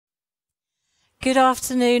Good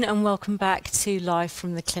afternoon and welcome back to Live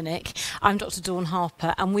from the Clinic. I'm Dr Dawn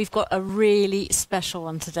Harper and we've got a really special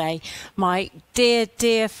one today. My dear,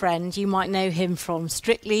 dear friend, you might know him from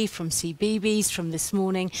Strictly, from CBeebies, from This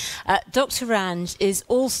Morning. Dr Ranj is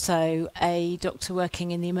also a doctor working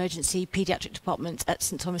in the emergency paediatric department at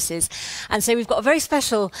St Thomas's. And so we've got a very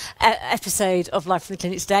special episode of Live from the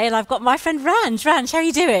Clinic today, and I've got my friend Ranj. Ranj, how are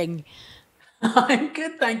you doing? I'm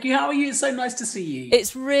good, thank you. How are you? It's so nice to see you.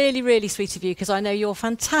 It's really, really sweet of you because I know you're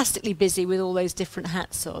fantastically busy with all those different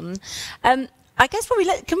hats on. I guess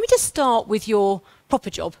can we just start with your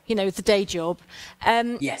proper job, you know, the day job?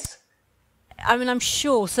 Yes. I mean, I'm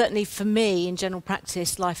sure, certainly for me in general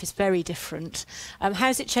practice, life is very different. How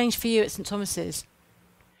has it changed for you at St Thomas's?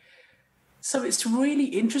 So it's really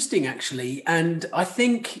interesting, actually. And I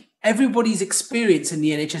think everybody's experience in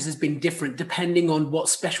the NHS has been different depending on what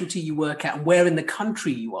specialty you work at and where in the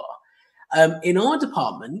country you are. In our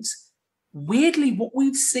department, weirdly, what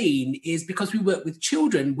we've seen is because we work with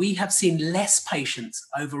children, we have seen less patients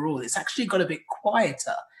overall. It's actually got a bit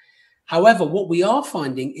quieter. However, what we are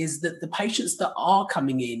finding is that the patients that are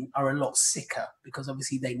coming in are a lot sicker because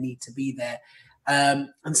obviously they need to be there.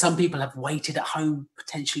 And some people have waited at home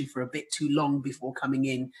potentially for a bit too long before coming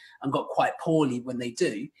in and got quite poorly when they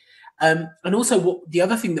do. And also the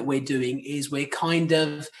other thing that we're doing is we're kind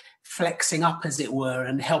of flexing up, as it were,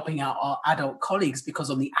 and helping out our adult colleagues, because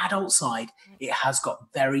on the adult side, it has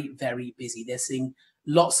got very, very busy. They're seeing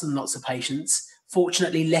lots and lots of patients,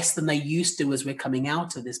 fortunately less than they used to as we're coming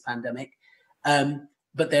out of this pandemic.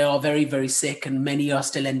 But they are very, very sick, and many are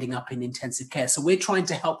still ending up in intensive care. So we're trying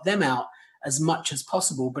to help them out as much as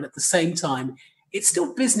possible, but at the same time, it's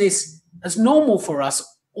still business as normal for us,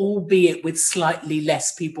 albeit with slightly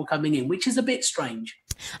less people coming in, which is a bit strange.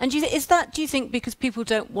 And do you think because people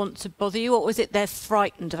don't want to bother you, or is it they're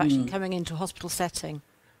frightened of actually coming into a hospital setting?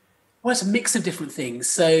 Well, it's a mix of different things.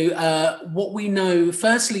 So what we know,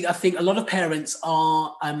 firstly, I think a lot of parents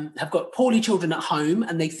have got poorly children at home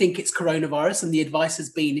and they think it's coronavirus, and the advice has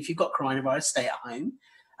been, if you've got coronavirus, stay at home.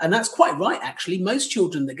 And that's quite right, actually. Most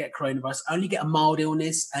children that get coronavirus only get a mild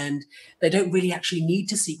illness and they don't really actually need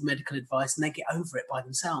to seek medical advice, and they get over it by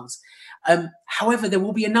themselves. However, there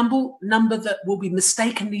will be a number that will be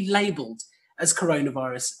mistakenly labelled as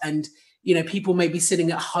coronavirus. And, you know, people may be sitting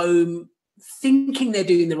at home thinking they're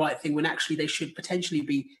doing the right thing when actually they should potentially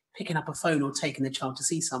be picking up a phone or taking their child to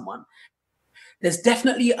see someone. There's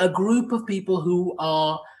definitely a group of people who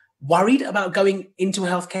are worried about going into a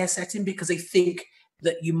healthcare setting because they think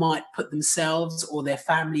that you might put themselves or their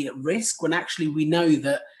family at risk, when actually we know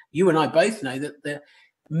that, you and I both know, that the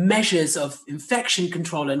measures of infection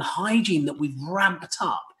control and hygiene that we've ramped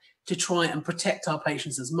up to try and protect our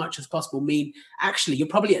patients as much as possible mean actually you're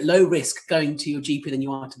probably at low risk going to your GP than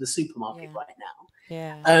you are to the supermarket right now.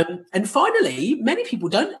 Yeah. And finally, many people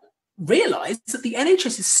don't realise that the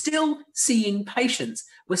NHS is still seeing patients.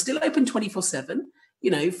 We're still open 24/7. You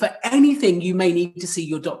know, for anything you may need to see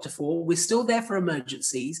your doctor for, we're still there for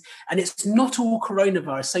emergencies, and it's not all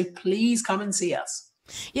coronavirus. So please come and see us.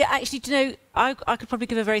 Yeah, actually, do you know, I could probably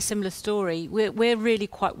give a very similar story. We're really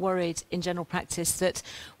quite worried in general practice that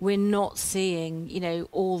we're not seeing, you know,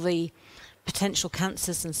 all the potential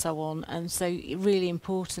cancers and so on. And so really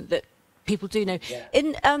important that people do know. Yeah.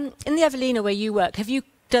 In the Evelina where you work, have you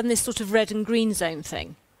done this sort of red and green zone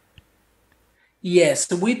thing? Yes,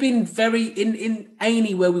 so we've been in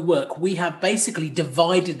A&E where we work, we have basically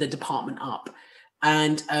divided the department up,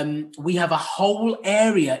 and we have a whole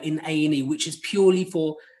area in A&E which is purely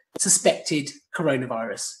for suspected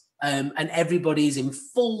coronavirus, and everybody's in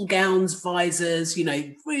full gowns, visors, you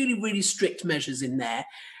know, really, really strict measures in there.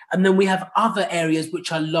 And then we have other areas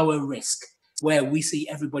which are lower risk, where we see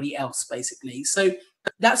everybody else, basically. So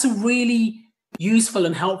that's a really useful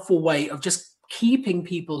and helpful way of just keeping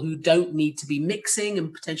people who don't need to be mixing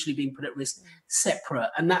and potentially being put at risk separate.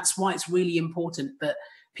 And that's why it's really important that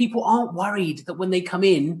people aren't worried that when they come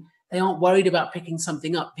in, they aren't worried about picking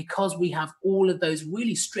something up, because we have all of those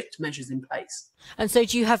really strict measures in place. And so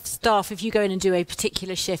do you have staff, if you go in and do a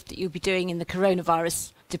particular shift that you'll be doing in the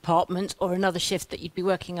coronavirus department, or another shift that you'd be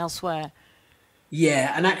working elsewhere?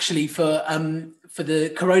 Yeah, and actually for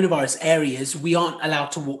the coronavirus areas, we aren't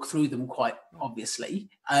allowed to walk through them, quite obviously.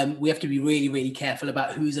 We have to be really, really careful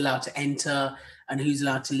about who's allowed to enter and who's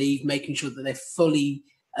allowed to leave, making sure that they're fully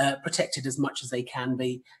protected as much as they can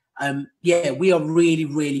be. Yeah, we are really,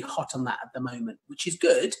 really hot on that at the moment, which is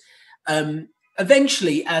good.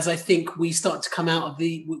 Eventually, as I think we start to come out of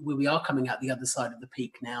we are coming out the other side of the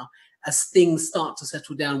peak now, as things start to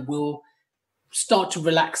settle down, we'll start to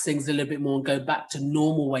relax things a little bit more and go back to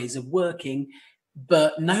normal ways of working.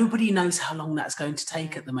 But nobody knows how long that's going to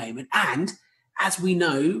take at the moment. And as we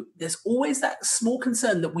know, there's always that small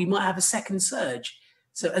concern that we might have a second surge.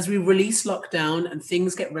 So as we release lockdown and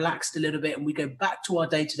things get relaxed a little bit and we go back to our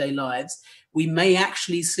day-to-day lives, we may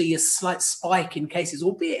actually see a slight spike in cases,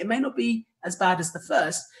 albeit it may not be as bad as the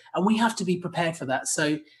first, and we have to be prepared for that.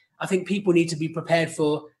 So I think people need to be prepared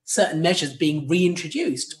for certain measures being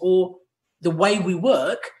reintroduced, or the way we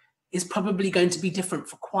work is probably going to be different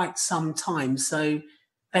for quite some time. So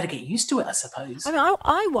better get used to it, I suppose. I mean,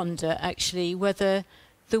 I wonder actually whether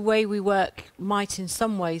the way we work might in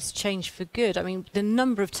some ways change for good. I mean, the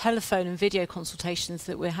number of telephone and video consultations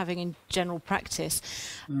that we're having in general practice,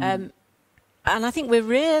 and I think we're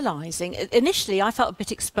realising, initially I felt a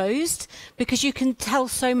bit exposed because you can tell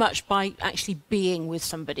so much by actually being with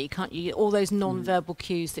somebody, can't you? All those non-verbal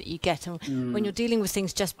cues that you get. And when you're dealing with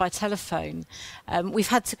things just by telephone, we've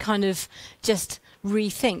had to kind of just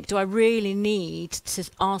rethink, do I really need to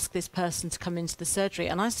ask this person to come into the surgery?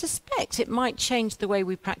 And I suspect it might change the way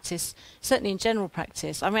we practice, certainly in general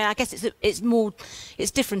practice. I mean, I guess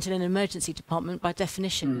it's different in an emergency department by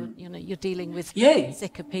definition. You know, you're dealing with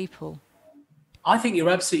sicker people. I think you're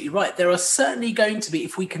absolutely right. There are certainly going to be,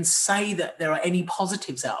 if we can say that there are any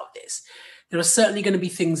positives out of this, there are certainly going to be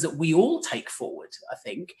things that we all take forward, I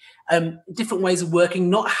think. Different ways of working,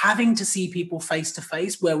 not having to see people face to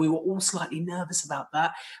face, where we were all slightly nervous about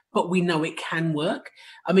that, but we know it can work.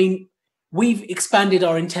 I mean, we've expanded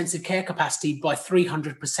our intensive care capacity by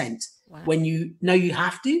 300%. Wow. When you know you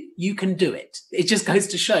have to, you can do it. It just goes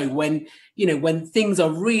to show when things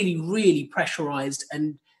are really, really pressurized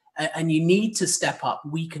and you need to step up,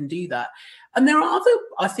 we can do that. And there are other,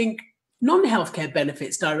 I think, non-healthcare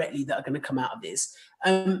benefits directly that are going to come out of this.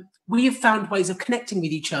 We have found ways of connecting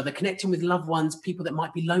with each other, connecting with loved ones, people that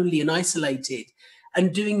might be lonely and isolated,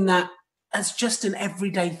 and doing that as just an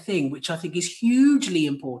everyday thing, which I think is hugely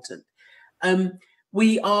important.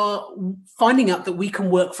 We are finding out that we can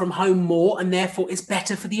work from home more, and therefore it's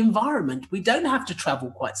better for the environment. We don't have to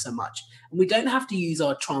travel quite so much, and we don't have to use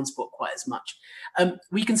our transport quite as much.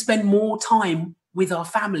 We can spend more time with our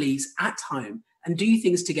families at home and do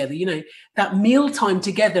things together. You know, that meal time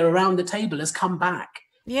together around the table has come back.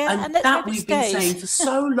 Yeah, and that we've been saying for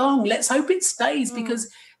so long. Let's hope it stays, because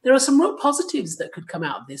there are some real positives that could come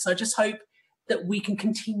out of this. I just hope that we can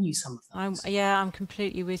continue some of those. I'm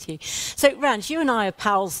completely with you. So, Ranj, you and I are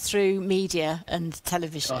pals through media and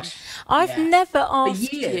television. Gosh, I've never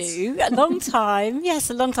asked you, a long time,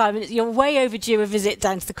 and you're way overdue a visit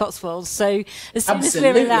down to the Cotswolds. So, as soon as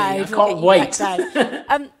we're allowed, I can't wait.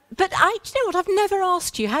 But do you know what? I've never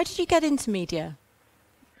asked you, how did you get into media?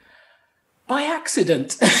 By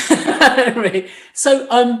accident. So,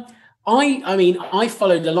 I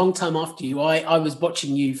followed a long time after you. I was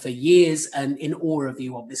watching you for years and in awe of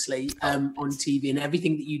you, obviously, on TV and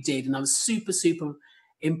everything that you did. And I was super, super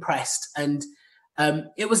impressed. And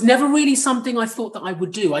it was never really something I thought that I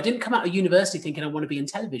would do. I didn't come out of university thinking I want to be in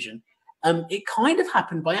television. It kind of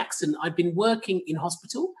happened by accident. I'd been working in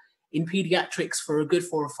hospital in pediatrics for a good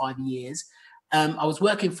 4 or 5 years. I was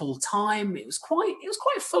working full time. It was quite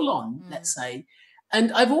full on, let's say.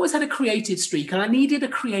 And I've always had a creative streak, and I needed a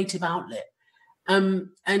creative outlet.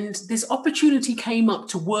 And this opportunity came up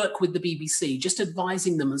to work with the BBC, just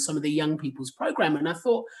advising them on some of the young people's program. And I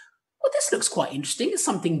thought, well, this looks quite interesting. It's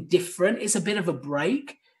something different. It's a bit of a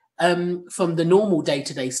break from the normal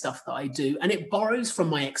day-to-day stuff that I do. And it borrows from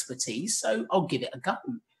my expertise. So I'll give it a go.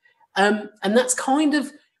 And that's kind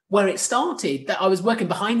of where it started, that I was working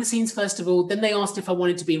behind the scenes, first of all. Then they asked if I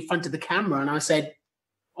wanted to be in front of the camera. And I said,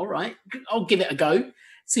 all right, I'll give it a go,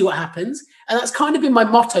 see what happens. And that's kind of been my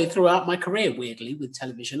motto throughout my career, weirdly, with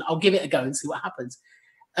television. I'll give it a go and see what happens.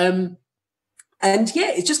 And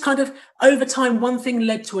it's just kind of over time, one thing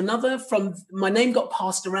led to another. From my name got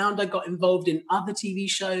passed around, I got involved in other TV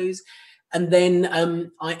shows. And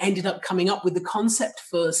then I ended up coming up with the concept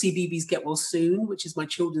for CBeebies Get Well Soon, which is my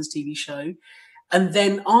children's TV show. And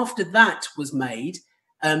then after that was made,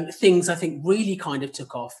 things I think really kind of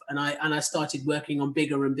took off, and I started working on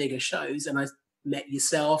bigger and bigger shows, and I met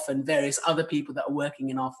yourself and various other people that are working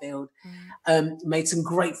in our field. Made some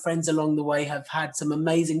great friends along the way, have had some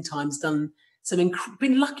amazing times, done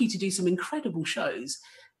been lucky to do some incredible shows,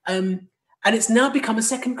 and it's now become a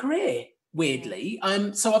second career, weirdly.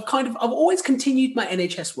 So I've always continued my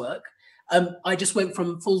NHS work. I just went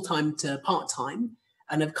from full-time to part-time,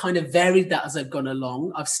 and I've kind of varied that as I've gone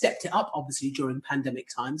along. I've stepped it up, obviously, during pandemic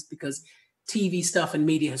times, because TV stuff and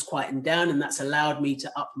media has quietened down, and that's allowed me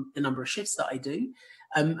to up the number of shifts that I do.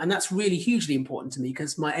 And that's really hugely important to me,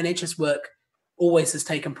 because my NHS work always has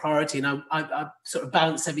taken priority, and I sort of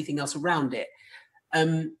balance everything else around it.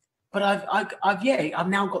 But I've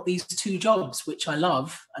now got these 2 jobs, which I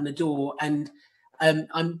love and adore. And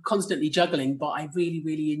I'm constantly juggling, but I really,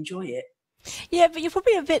 really enjoy it. Yeah, but you're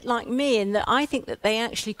probably a bit like me in that I think that they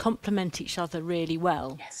actually complement each other really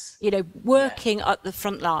well. Yes. You know, working at the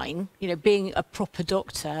front line, you know, being a proper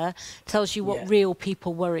doctor tells you what real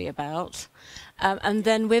people worry about. And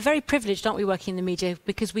then we're very privileged, aren't we, working in the media,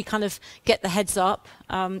 because we kind of get the heads up.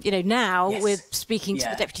 You know, now we're speaking to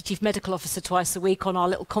the Deputy Chief Medical Officer twice a week on our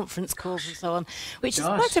little conference calls and so on, which is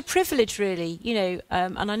quite a privilege, really, you know.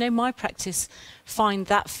 And I know my practice find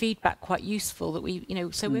that feedback quite useful, that we, you know,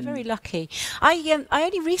 so we're very lucky. I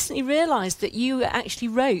only recently realised that you actually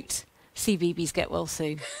wrote CBeebies Get Well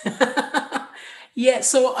Soon. Yeah,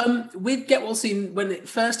 so with Get Well Soon, when it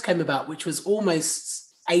first came about, which was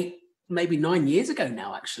almost 8, maybe 9 years ago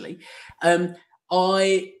now, actually,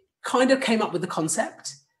 I kind of came up with the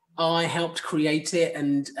concept. I helped create it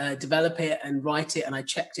and develop it and write it, and I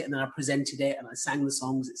checked it, and then I presented it, and I sang the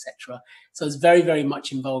songs, etc. So I was very, very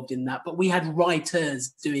much involved in that. But we had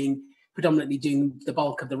writers predominantly doing the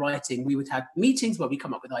bulk of the writing. We would have meetings where we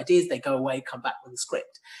come up with ideas, they go away, come back with a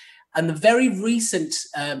script. And the very recent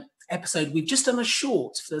episode, we've just done a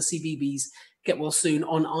short for the CBeebies Get Well Soon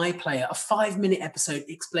on iPlayer, a 5-minute episode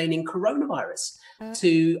explaining coronavirus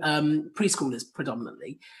to preschoolers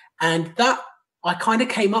predominantly. And that, I kind of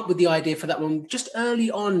came up with the idea for that one just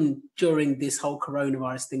early on during this whole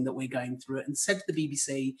coronavirus thing that we're going through, and said to the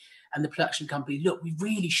BBC and the production company, look, we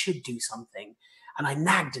really should do something. And I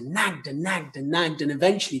nagged and nagged and nagged and nagged, and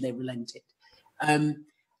eventually they relented. And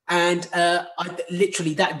I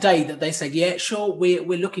literally that day that they said, yeah, sure, we're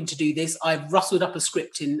looking to do this, I rustled up a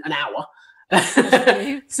script in an hour,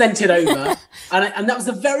 sent it over. and that was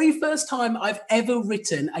the very first time I've ever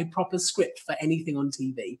written a proper script for anything on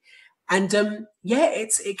TV. And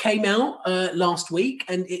it came out last week,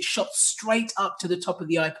 and it shot straight up to the top of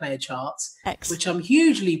the iPlayer charts. Excellent. Which I'm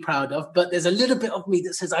hugely proud of. But there's a little bit of me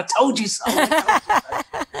that says, I told you so.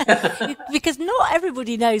 Because not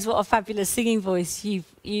everybody knows what a fabulous singing voice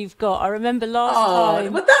you've got. I remember last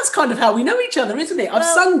time. But that's kind of how we know each other, isn't it? I've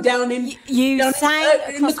sung down in in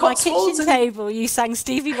the my kitchen table. You sang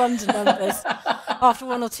Stevie Wonder numbers after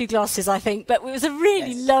 1 or 2 glasses, I think. But it was a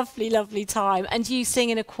really lovely, lovely time. And you sing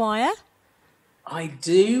in a choir? I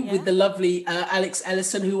do, with the lovely Alex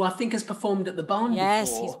Ellison, who I think has performed at the Barn before.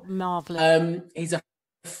 Yes, he's marvellous. He's a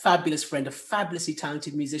fabulous friend, a fabulously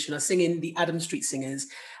talented musician. I sing in the Adam Street Singers,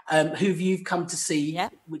 who you've come to see,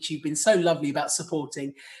 which you've been so lovely about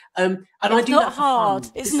supporting. And I do that for fun.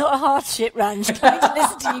 It's not a hardship, Ranj, coming to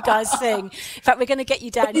listen to you guys sing. In fact, we're going to get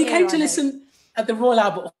you down here. You came to listen at the Royal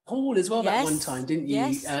Albert Hall as well that one time, didn't you?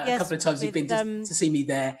 Yes, a couple of times you've been to see me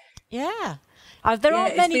there. Yeah. There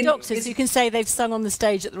aren't many doctors who can say they've sung on the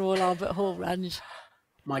stage at the Royal Albert Hall, Ranj.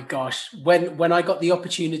 My gosh, when I got the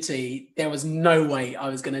opportunity, there was no way I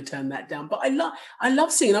was going to turn that down. But I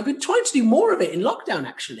love singing. I've been trying to do more of it in lockdown,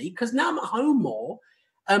 actually, because now I'm at home more.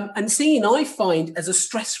 And singing, I find, as a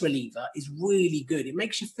stress reliever, is really good. It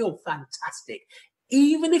makes you feel fantastic.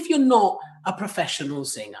 Even if you're not a professional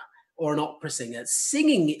singer or an opera singer,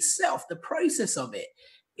 singing itself, the process of it,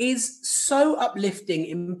 is so uplifting,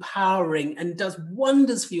 empowering, and does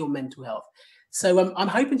wonders for your mental health. So I'm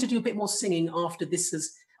hoping to do a bit more singing after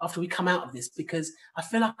we come out of this, because I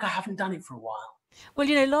feel like I haven't done it for a while. Well,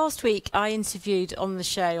 you know, last week I interviewed on the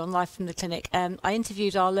show, on Live from the Clinic, I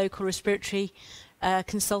interviewed our local respiratory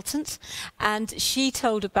consultant, and she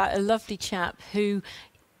told about a lovely chap who,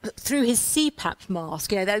 through his CPAP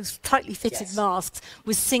mask, you know, those tightly fitted masks,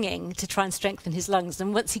 was singing to try and strengthen his lungs.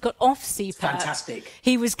 And once he got off CPAP,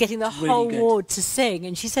 he was getting the whole ward to sing.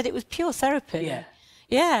 And she said it was pure therapy.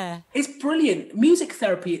 Yeah. It's brilliant. Music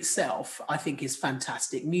therapy itself, I think, is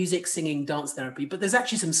fantastic. Music, singing, dance therapy. But there's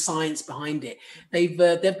actually some science behind it.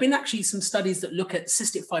 There've been actually some studies that look at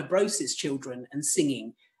cystic fibrosis children and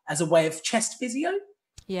singing as a way of chest physio.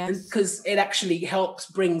 Yes. Because it actually helps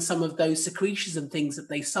bring some of those secretions and things that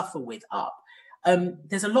they suffer with up.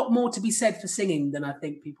 There's a lot more to be said for singing than I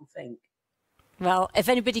think people think. Well, if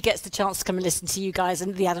anybody gets the chance to come and listen to you guys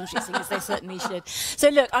and the Adam Street Singers, they certainly should. So,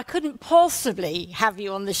 look, I couldn't possibly have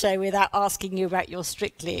you on the show without asking you about your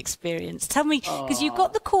Strictly experience. Tell me, because you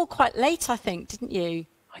got the call quite late, I think, didn't you?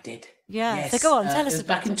 I did. Yeah. Yes. So go on, tell us about it.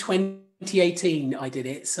 Back in 2018, I did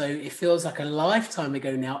it. So it feels like a lifetime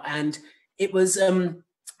ago now. And it was, I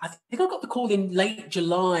think I got the call in late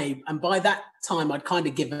July. And by that time, I'd kind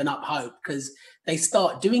of given up hope, because they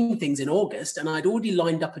start doing things in August, and I'd already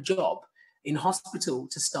lined up a job in hospital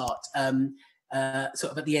to start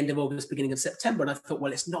sort of at the end of August, beginning of September. And I thought,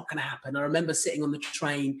 well, it's not going to happen. I remember sitting on the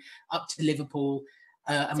train up to Liverpool,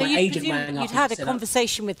 and so my agent rang up. You'd had a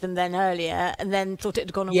conversation with them then earlier, and then thought it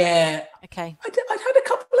had gone away. Yeah. Okay. I'd had a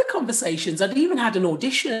couple of conversations. I'd even had an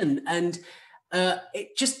audition, and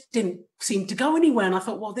it just didn't seem to go anywhere. And I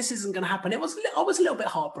thought, well, this isn't going to happen. I was a little bit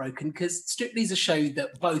heartbroken because Strictly is a show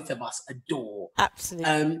that both of us adore.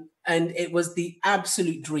 Absolutely. And it was the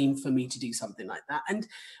absolute dream for me to do something like that. And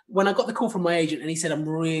when I got the call from my agent and he said, I'm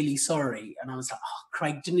really sorry. And I was like, oh,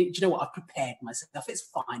 Craig, do you know what? I've prepared myself. It's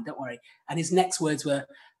fine. Don't worry. And his next words were,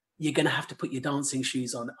 you're going to have to put your dancing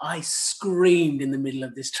shoes on. I screamed in the middle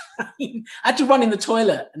of this train. I had to run in the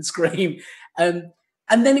toilet and scream. And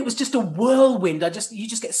then it was just a whirlwind. You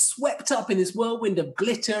just get swept up in this whirlwind of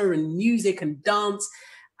glitter and music and dance.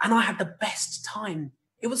 And I had the best time.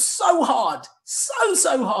 It was so hard,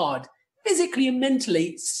 so hard, physically and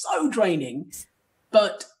mentally, so draining.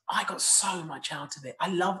 But I got so much out of it. I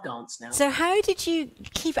love dance now. So how did you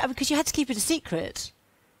keep it? Because you had to keep it a secret,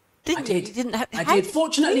 didn't you? I did.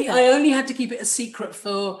 Fortunately, I only had to keep it a secret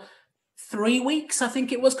for 3 weeks, I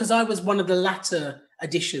think it was, because I was one of the latter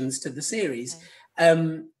additions to the series.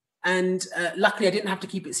 Okay. And luckily, I didn't have to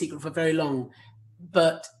keep it secret for very long.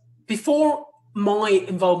 But before my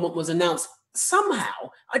involvement was announced,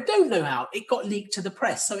 somehow, I don't know how, it got leaked to the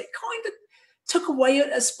press. So it kind of took away,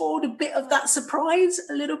 spoiled a bit of that surprise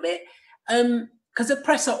a little bit. Because the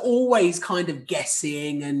press are always kind of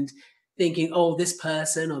guessing and thinking, oh, this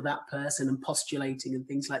person or that person, and postulating and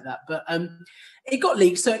things like that. But it got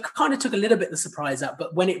leaked. So it kind of took a little bit of the surprise out.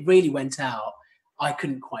 But when it really went out, I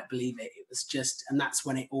couldn't quite believe it. It was just, and that's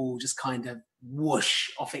when it all just kind of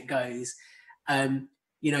whoosh, off it goes.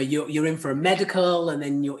 You know, you're in for a medical, and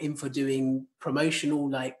then you're in for doing promotional,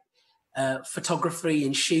 like photography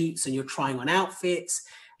and shoots, and you're trying on outfits,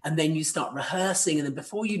 and then you start rehearsing. And then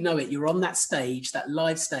before you know it, you're on that stage, that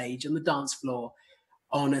live stage on the dance floor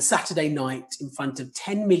on a Saturday night in front of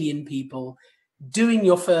 10 million people doing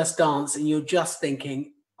your first dance. And you're just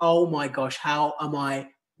thinking, oh my gosh,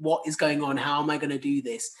 what is going on? How am I going to do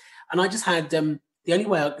this? And I just had, the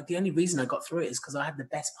only reason I got through it is because I had the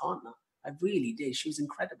best partner. I really did. She was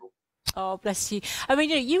incredible. Oh, bless you. I mean,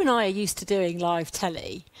 you and I are used to doing live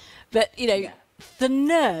telly, but, the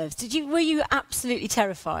nerves, were you absolutely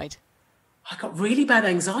terrified? I got really bad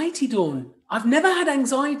anxiety, Dawn. I've never had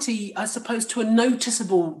anxiety, I suppose, to a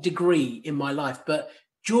noticeable degree in my life, but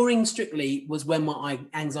during Strictly was when my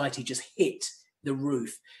anxiety just hit the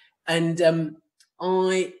roof. And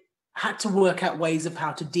I had to work out ways of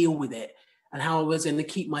how to deal with it and how I was going to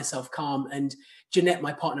keep myself calm. And Jeanette,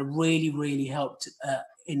 my partner, really, really helped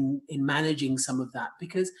in managing some of that,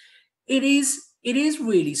 because it is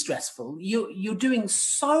really stressful. You're doing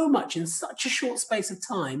so much in such a short space of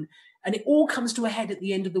time, and it all comes to a head at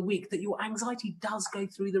the end of the week that your anxiety does go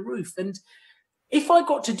through the roof. And if I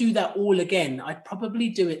got to do that all again, I'd probably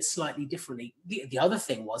do it slightly differently. The other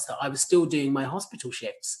thing was that I was still doing my hospital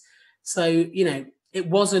shifts. So, it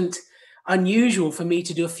wasn't unusual for me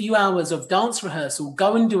to do a few hours of dance rehearsal,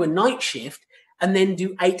 go and do a night shift, and then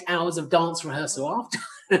do 8 hours of dance rehearsal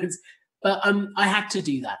afterwards. But I had to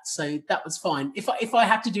do that. So that was fine.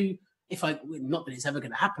 Not that it's ever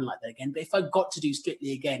going to happen like that again, but if I got to do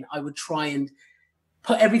Strictly again, I would try and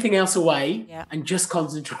put everything else away and just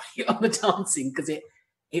concentrate on the dancing, because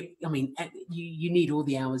you need all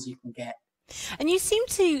the hours you can get. And you seem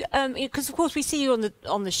to, because of course we see you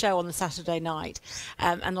on the show on the Saturday night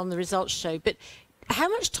and on the results show, but how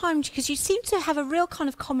much time, because you seem to have a real kind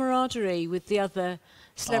of camaraderie with the other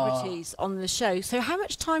celebrities on the show. So how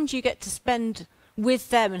much time do you get to spend with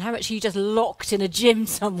them, and how much are you just locked in a gym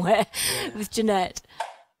somewhere with Jeanette?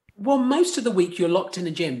 Well, most of the week you're locked in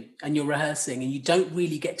a gym and you're rehearsing, and you don't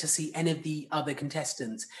really get to see any of the other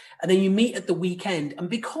contestants. And then you meet at the weekend, and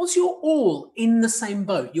because you're all in the same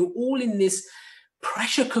boat, you're all in this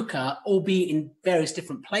pressure cooker, albeit in various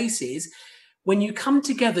different places, when you come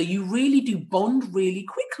together, you really do bond really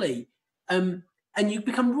quickly. And you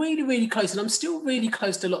become really, really close. And I'm still really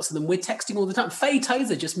close to lots of them. We're texting all the time. Faye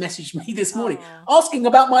Tozer just messaged me this morning asking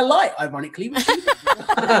about my light, ironically.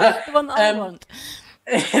 The one that I want.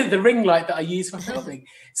 The ring light that I use for filming.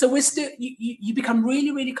 So we're still, you become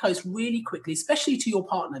really, really close really quickly, especially to your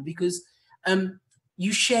partner, because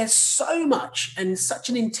you share so much and such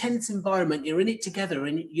an intense environment. You're in it together,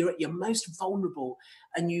 and you're at your most vulnerable,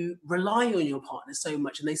 and you rely on your partner so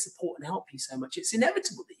much, and they support and help you so much. It's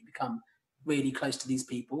inevitable that you become really close to these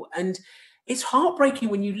people. And it's heartbreaking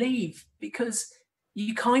when you leave, because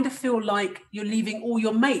you kind of feel like you're leaving all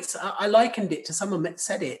your mates. I likened it to someone that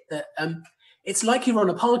said it, that it's like you're on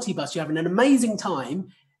a party bus, you're having an amazing time,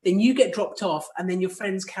 then you get dropped off, and then your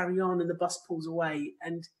friends carry on and the bus pulls away.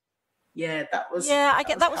 And that was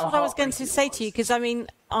what I was going to say to you, because I mean,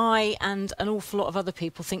 I and an awful lot of other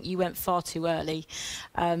people think you went far too early.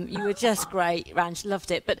 You were just great, Ranj,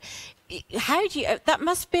 loved it. But how do you, that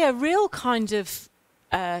must be a real kind of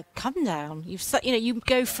come down. You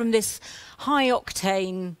go from this high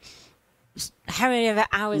octane, how many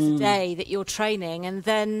hours a day that you're training, and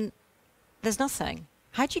then there's nothing.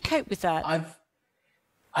 How do you cope with that?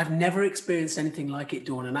 I've never experienced anything like it,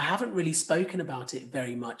 Dawn, and I haven't really spoken about it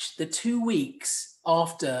very much. The 2 weeks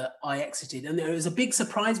after I exited, and it was a big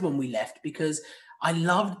surprise when we left, because I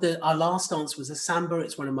loved our last dance was a samba.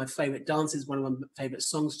 It's one of my favorite dances, one of my favorite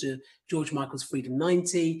songs to George Michael's Freedom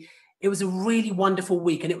 90. It was a really wonderful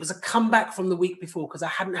week, and it was a comeback from the week before, because I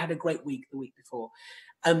hadn't had a great week the week before.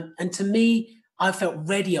 And to me, I felt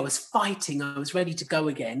ready. I was fighting. I was ready to go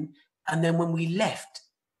again. And then when we left,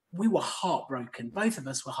 we were heartbroken. Both of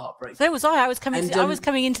us were heartbroken. So was I. I was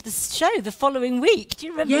coming into the show the following week. Do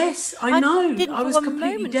you remember? Yes, I know. I was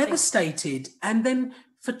completely devastated. And then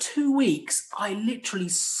for 2 weeks, I literally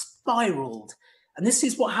spiraled. And this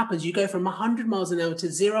is what happens. You go from 100 miles an hour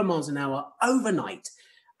to 0 miles an hour overnight.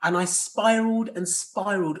 And I spiraled and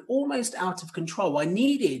spiraled almost out of control. I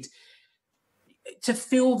needed to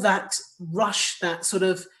feel that rush, that sort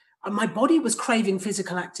of, my body was craving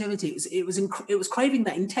physical activity. It was craving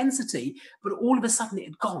that intensity, but all of a sudden it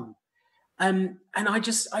had gone. And I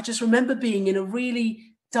just remember being in a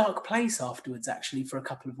really dark place afterwards, actually, for a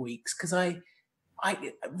couple of weeks, because I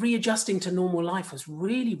readjusting to normal life was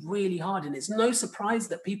really, really hard. And it's no surprise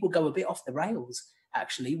that people go a bit off the rails,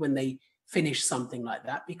 actually, when they finish something like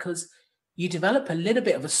that, because you develop a little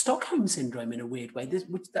bit of a Stockholm syndrome in a weird way.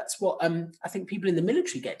 That's what I think people in the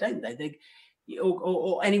military get, don't they?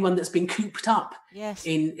 Or anyone that's been cooped up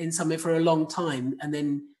in somewhere for a long time, and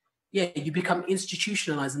then you become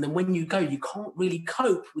institutionalized, and then when you go, you can't really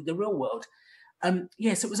cope with the real world. So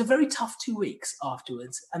it was a very tough 2 weeks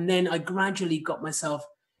afterwards, and then I gradually got myself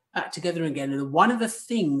back together again. And one of the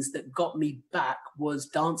things that got me back was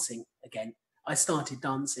dancing again. I started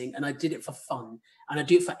dancing, and I did it for fun, and I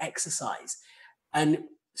do it for exercise. And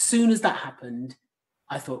soon as that happened,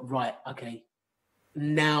 I thought, right, okay,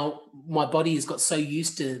 now my body has got so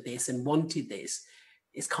used to this and wanted this.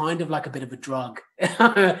 It's kind of like a bit of a drug.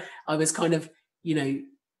 I was kind of,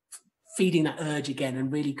 feeding that urge again,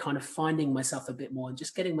 and really kind of finding myself a bit more and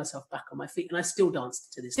just getting myself back on my feet. And I still dance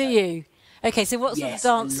to this day. Do you? Okay, so what sort of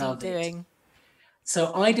dance are you doing?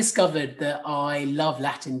 So I discovered that I love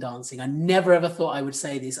Latin dancing. I never ever thought I would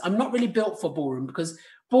say this. I'm not really built for ballroom, because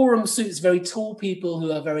ballroom suits very tall people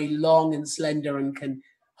who are very long and slender and can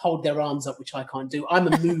hold their arms up, which I can't do. I'm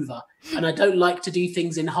a mover and I don't like to do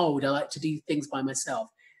things in hold. I like to do things by myself.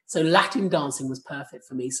 So Latin dancing was perfect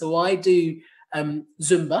for me. So I do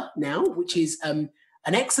Zumba now, which is an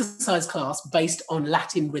exercise class based on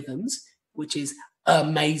Latin rhythms, which is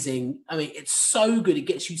amazing. I mean, it's so good. It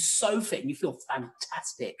gets you so fit and you feel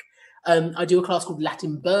fantastic. I do a class called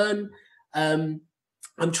Latin Burn. I'm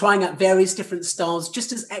trying out various different styles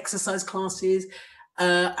just as exercise classes.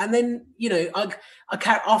 And then,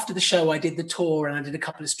 after the show, I did the tour and I did a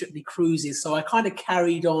couple of Strictly cruises. So I kind of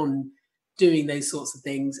carried on doing those sorts of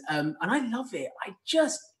things. And I love it. I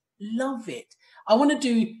just love it. I want to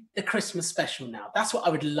do the Christmas special now. That's what I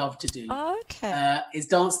would love to do. Okay. Is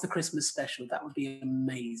dance the Christmas special. That would be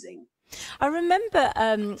amazing. I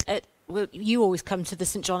remember you always come to the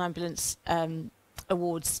St John Ambulance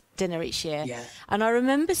Awards dinner each year. Yeah. And I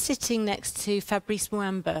remember sitting next to Fabrice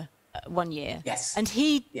Muamba one year. Yes. And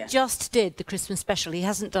he just did the Christmas special. He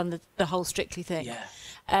hasn't done the whole Strictly thing.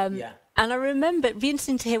 Yeah. And I remember, it'd be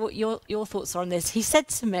interesting to hear what your thoughts are on this. He said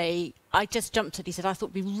to me, I just jumped at, he said, I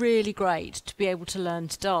thought it'd be really great to be able to learn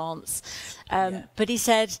to dance. But he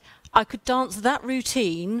said, I could dance that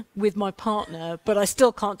routine with my partner, but I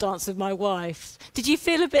still can't dance with my wife. Did you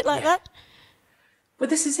feel a bit like that? But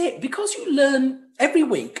this is it. Because you learn every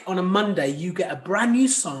week on a Monday, you get a brand new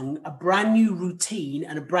song, a brand new routine,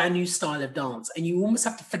 and a brand new style of dance. And you almost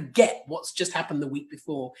have to forget what's just happened the week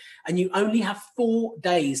before. And you only have 4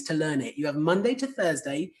 days to learn it. You have Monday to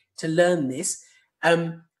Thursday to learn this.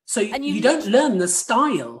 So you don't learn the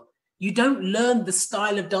style. You don't learn the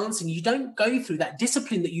style of dancing. You don't go through that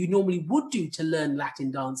discipline that you normally would do to learn Latin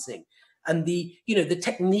dancing. And the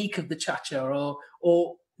technique of the cha-cha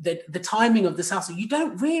or the timing of the salsa. You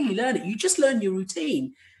don't really learn it. You just learn your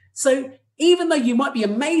routine. So even though you might be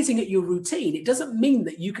amazing at your routine, it doesn't mean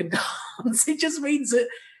that you can dance. It just means that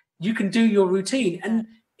you can do your routine. And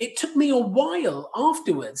it took me a while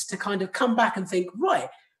afterwards to kind of come back and think, right,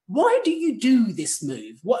 why do you do this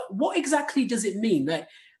move? What exactly does it mean? Like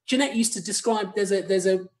Jeanette used to describe, there's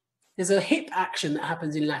a hip action that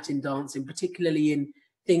happens in Latin dancing, particularly in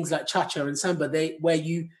things like cha-cha and samba, where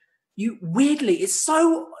you weirdly, it's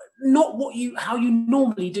so not how you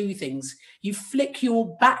normally do things. You flick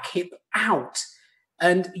your back hip out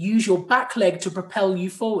and use your back leg to propel you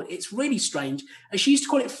forward. It's really strange. And she used to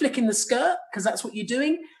call it flicking the skirt because that's what you're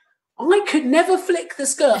doing. I could never flick the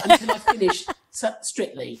skirt until I finished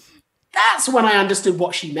Strictly. That's when I understood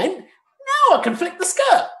what she meant. Now I can flick the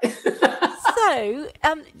skirt. So,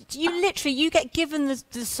 you get given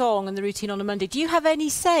the song and the routine on a Monday. Do you have any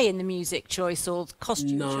say in the music choice or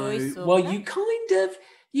costume choice? No. Well, you kind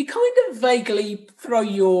of vaguely throw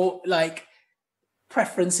your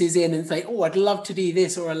preferences in and say, oh, I'd love to do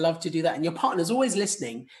this or I'd love to do that. And your partner's always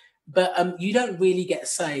listening, but you don't really get a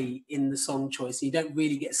say in the song choice. You don't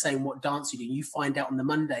really get a say in what dance you do. You find out on the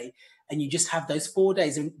Monday and you just have those 4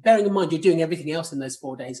 days. And bearing in mind, you're doing everything else in those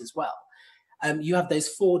 4 days as well. You have those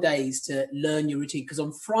 4 days to learn your routine, because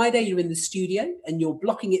on Friday you're in the studio and you're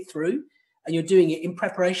blocking it through and you're doing it in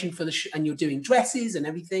preparation for the and you're doing dresses and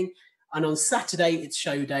everything. And on Saturday it's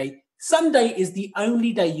show day. Sunday is the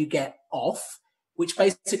only day you get off, which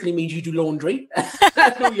basically means you do laundry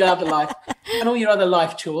and all your other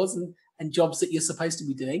life chores and jobs that you're supposed to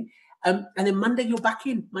be doing. And then Monday you're back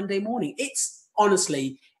in Monday morning. It's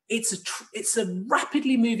honestly, it's a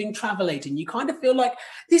rapidly moving travel agent. You kind of feel like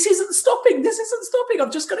this isn't stopping.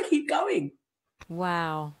 I've just got to keep going.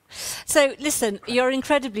 Wow. So listen, you're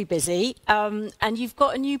incredibly busy, and you've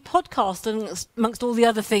got a new podcast amongst all the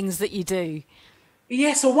other things that you do.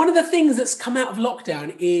 Yeah, so one of the things that's come out of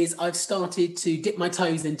lockdown is I've started to dip my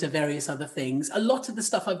toes into various other things. A lot of the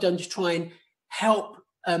stuff I've done to try and help,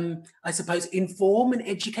 I suppose, inform and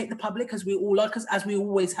educate the public, as we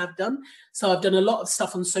always have done. So I've done a lot of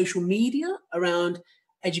stuff on social media around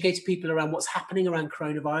educating people around what's happening around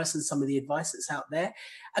coronavirus and some of the advice that's out there.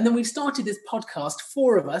 And then we've started this podcast,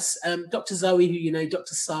 4 of us, Dr. Zoe, who you know,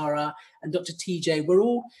 Dr. Sarah and Dr. TJ. We're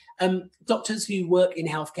all doctors who work in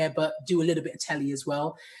healthcare, but do a little bit of telly as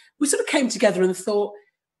well. We sort of came together and thought,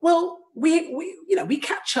 well, we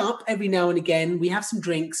catch up every now and again. We have some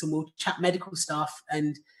drinks and we'll chat medical stuff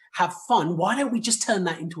and have fun. Why don't we just turn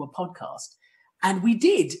that into a podcast? And we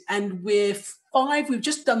did. And we're 5. We've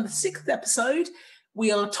just done the 6th episode. We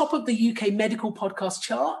are top of the UK medical podcast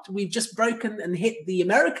chart. We've just broken and hit the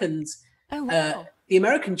Americans, the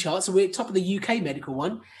American chart. So we're top of the UK medical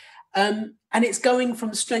one. And it's going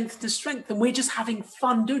from strength to strength. And we're just having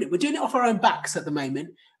fun doing it. We're doing it off our own backs at the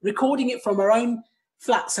moment, recording it from our own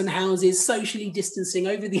flats and houses, socially distancing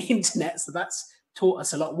over the internet. So that's taught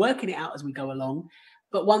us a lot, working it out as we go along.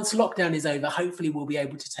 But once lockdown is over, hopefully we'll be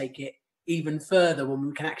able to take it even further when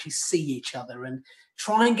we can actually see each other and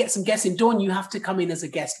try and get some guests in. Dawn, you have to come in as a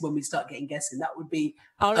guest when we start getting guests in. That would be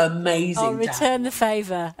amazing. I'll return the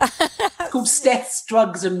favour. It's called Steths,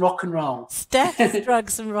 Drugs and Rock and Roll. Steths,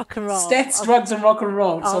 Drugs and Rock and Roll. Steths, Drugs and Rock and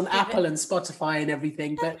Roll. It's on Apple and Spotify and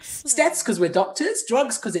everything. But Steths because we're doctors,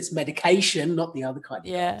 drugs because it's medication, not the other kind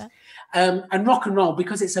of drugs. And rock and roll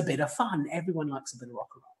because it's a bit of fun. Everyone likes a bit of rock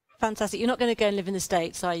and roll. Fantastic. You're not going to go and live in the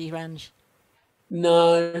States, are you, Ranj?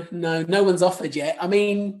 No one's offered yet. I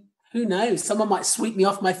mean, who knows? Someone might sweep me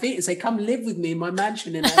off my feet and say, come live with me in my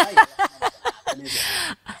mansion in LA.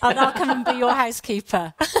 And I'll come and be your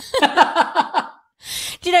housekeeper.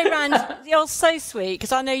 Do you know, Ranj, you're so sweet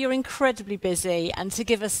because I know you're incredibly busy, and to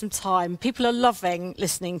give us some time. People are loving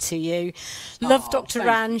listening to you. Love Dr.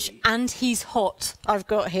 Ranj, and he's hot, I've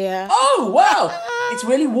got here. Oh, wow. It's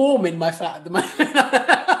really warm in my flat at the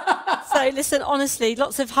moment. So listen, honestly,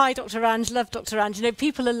 lots of hi, Dr. Ranj, love Dr. Ranj. You know,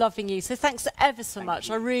 people are loving you. So thanks ever so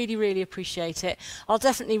much. I really, really appreciate it. I'll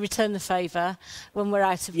definitely return the favour when we're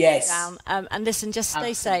out of lockdown. And listen, just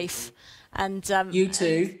stay safe. And you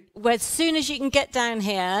too. As soon as you can get down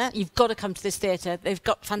here, you've got to come to this theatre. They've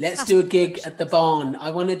got fantastic. Let's do a gig at the barn.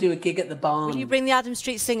 I want to do a gig at the barn. Will you bring the Adam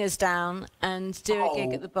Street Singers down and do a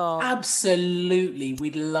gig at the barn? Absolutely,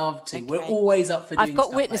 we'd love to. Okay. We're always up for doing I've got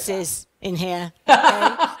stuff witnesses like in here.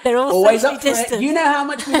 Okay? They're all always up for distant. it. You know how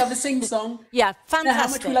much we love a sing song. Yeah, fantastic. You know how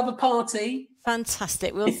much we love a party.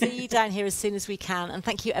 Fantastic. We'll see you down here as soon as we can. And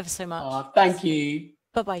thank you ever so much. Oh, thank you.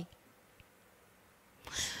 Bye-bye.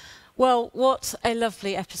 Well, what a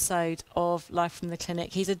lovely episode of Life from the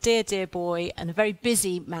Clinic. He's a dear, dear boy and a very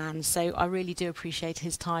busy man, so I really do appreciate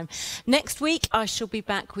his time. Next week, I shall be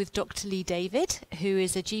back with Dr. Lee David, who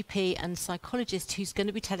is a GP and psychologist who's going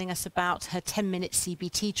to be telling us about her 10-minute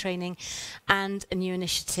CBT training and a new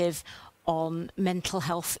initiative on mental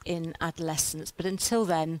health in adolescence. But until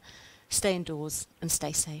then, stay indoors and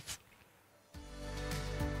stay safe.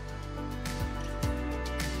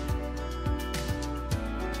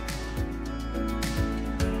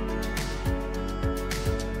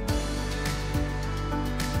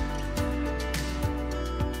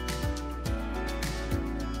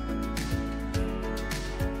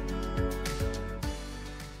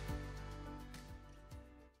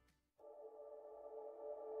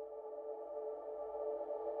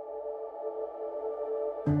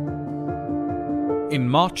 In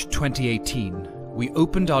March 2018, we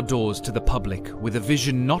opened our doors to the public with a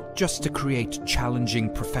vision not just to create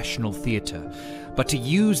challenging professional theatre, but to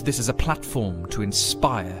use this as a platform to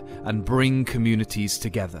inspire and bring communities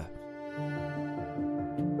together.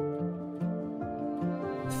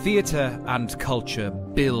 Theatre and culture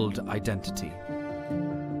build identity.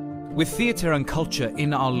 With theatre and culture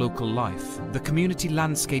in our local life, the community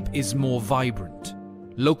landscape is more vibrant.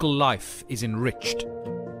 Local life is enriched.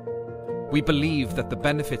 We believe that the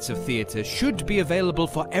benefits of theatre should be available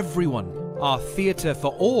for everyone. Our Theatre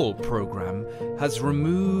for All programme has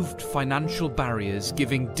removed financial barriers,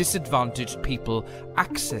 giving disadvantaged people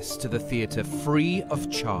access to the theatre free of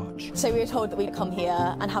charge. So we were told that we'd come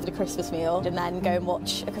here and have a Christmas meal and then go and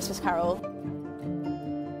watch A Christmas Carol.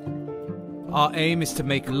 Our aim is to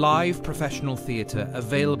make live professional theatre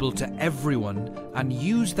available to everyone and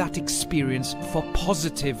use that experience for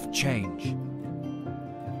positive change.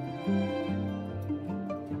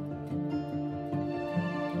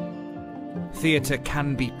 Theatre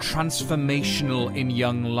can be transformational in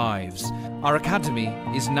young lives. Our academy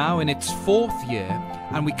is now in its 4th year,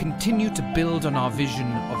 and we continue to build on our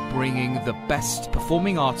vision of bringing the best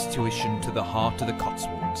performing arts tuition to the heart of the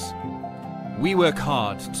Cotswolds. We work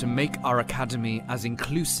hard to make our academy as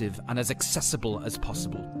inclusive and as accessible as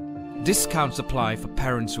possible. Discounts apply for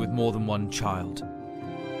parents with more than one child.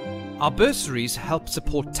 Our bursaries help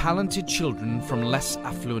support talented children from less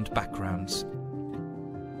affluent backgrounds.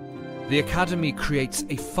 The Academy creates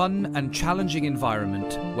a fun and challenging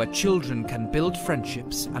environment where children can build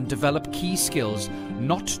friendships and develop key skills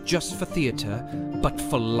not just for theatre, but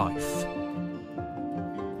for life.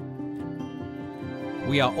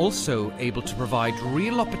 We are also able to provide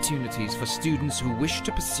real opportunities for students who wish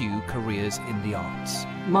to pursue careers in the arts.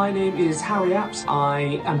 My name is Harry Apps.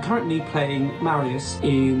 I am currently playing Marius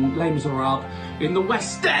in Les Miserables in the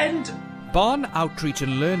West End. Barn outreach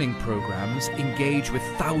and learning programs engage with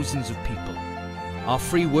thousands of people. Our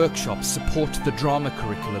free workshops support the drama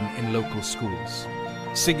curriculum in local schools.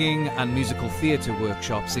 Singing and musical theatre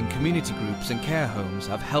workshops in community groups and care homes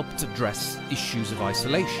have helped address issues of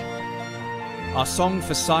isolation. Our Song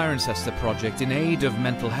for Cirencester project in aid of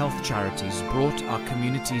mental health charities brought our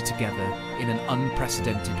community together in an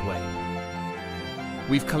unprecedented way.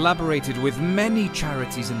 We've collaborated with many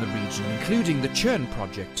charities in the region, including the Churn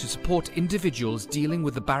Project, to support individuals dealing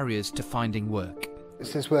with the barriers to finding work.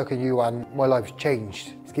 Since working with you, and my life's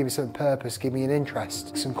changed. It's given me some purpose, given me an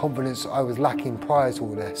interest, some confidence I was lacking prior to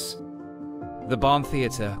all this. The Barn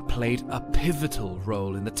Theatre played a pivotal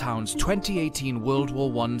role in the town's 2018 World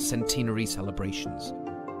War I centenary celebrations.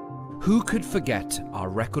 Who could forget our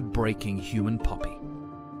record-breaking Human Poppy?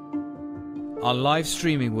 Our live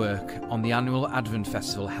streaming work on the annual Advent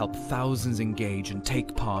Festival helped thousands engage and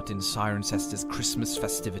take part in Cirencester's Christmas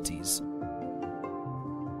festivities.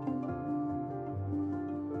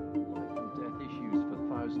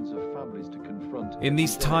 In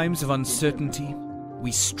these times of uncertainty,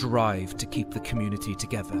 we strive to keep the community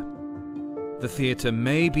together. The theatre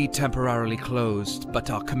may be temporarily closed,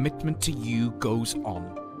 but our commitment to you goes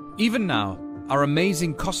on. Even now, our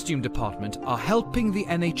amazing costume department are helping the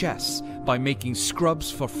NHS by making scrubs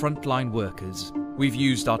for frontline workers. We've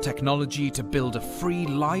used our technology to build a free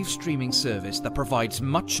live streaming service that provides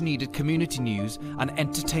much needed community news and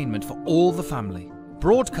entertainment for all the family,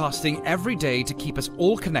 broadcasting every day to keep us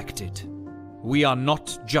all connected. We are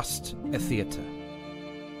not just a theatre.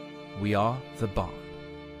 We are the Barn.